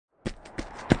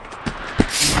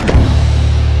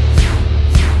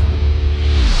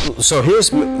So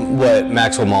here's what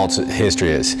Maxwell Maltz's history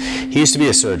is. He used to be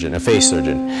a surgeon, a face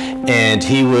surgeon, and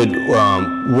he would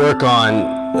work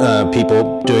on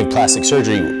people doing plastic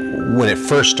surgery when it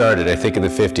first started, I think in the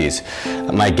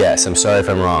 50s, my guess. I'm sorry if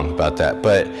I'm wrong about that,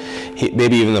 but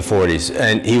maybe even the 40s.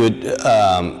 And he would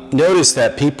notice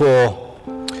that people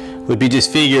would be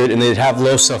disfigured and they'd have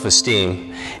low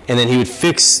self-esteem, and then he would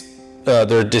fix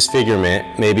their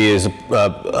disfigurement, maybe his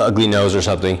ugly nose or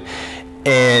something,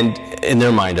 and in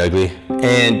their mind ugly,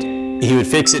 and he would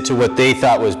fix it to what they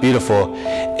thought was beautiful,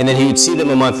 and then he would see them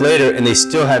a month later and they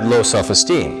still had low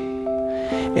self-esteem.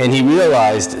 And he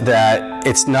realized that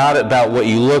it's not about what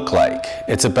you look like,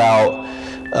 it's about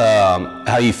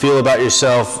how you feel about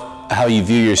yourself, how you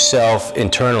view yourself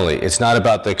internally. It's not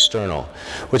about the external,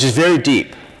 which is very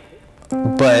deep.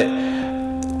 But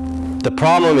the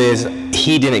problem is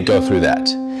he didn't go through that.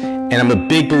 And I'm a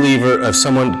big believer of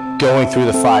someone going through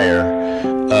the fire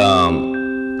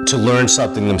to learn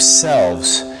something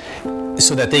themselves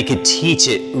so that they could teach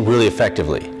it really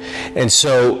effectively. And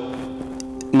so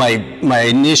my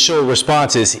initial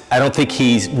response is I don't think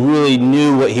he really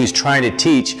knew what he was trying to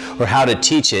teach or how to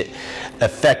teach it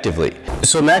effectively.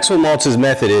 So Maxwell Maltz's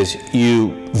method is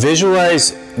you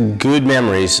visualize good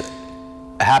memories,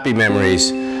 happy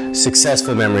memories,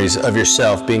 successful memories of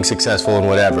yourself being successful in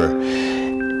whatever,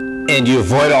 and you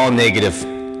avoid all negative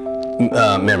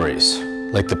memories,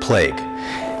 like the plague.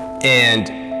 And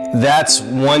that's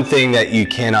one thing that you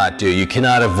cannot do. You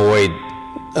cannot avoid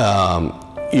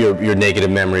your negative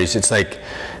memories. It's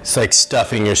like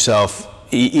stuffing yourself,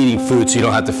 eating food so you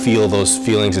don't have to feel those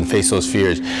feelings and face those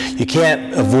fears. You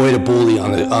can't avoid a bully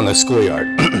on the schoolyard.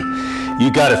 You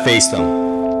got to face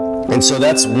them. And so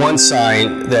that's one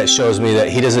sign that shows me that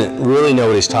he doesn't really know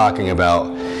what he's talking about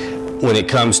when it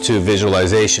comes to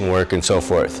visualization work and so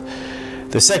forth.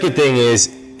 The second thing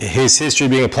is his history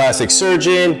being a plastic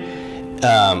surgeon.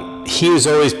 He was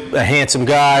always a handsome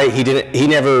guy. He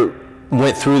never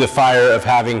went through the fire of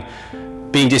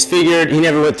being disfigured. He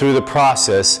never went through the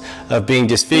process of being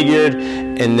disfigured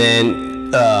and then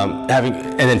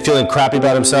feeling crappy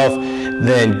about himself,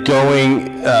 then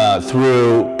going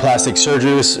through plastic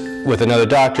surgeries with another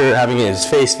doctor, having his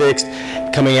face fixed,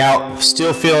 coming out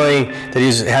still feeling that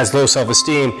he has low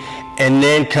self-esteem, and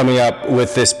then coming up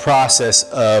with this process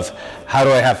of how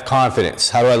do I have confidence?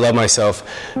 How do I love myself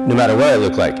no matter what I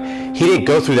look like? He didn't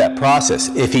go through that process.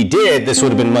 If he did, this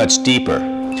would have been much deeper.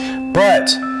 But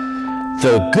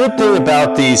the good thing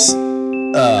about these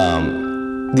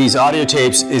audio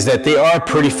tapes is that they are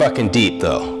pretty fucking deep,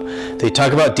 though. They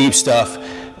talk about deep stuff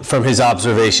from his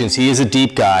observations. He is a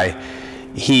deep guy.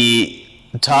 He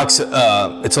talks,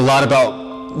 it's a lot about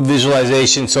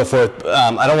visualization, so forth.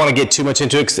 I don't want to get too much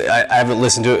into it because I haven't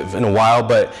listened to it in a while,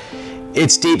 but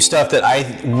it's deep stuff that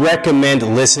I recommend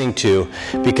listening to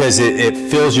because it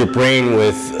fills your brain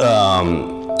with,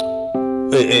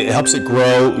 it helps it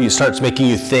grow, it starts making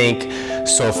you think,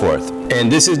 so forth.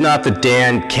 And this is not the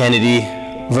Dan Kennedy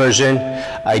version.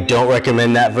 I don't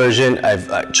recommend that version.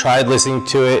 I've tried listening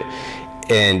to it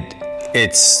and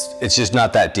it's just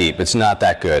not that deep. It's not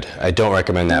that good. I don't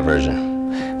recommend that version.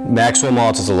 Maxwell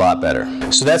Maltz is a lot better.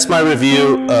 So that's my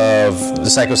review of the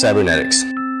Psycho-Cybernetics.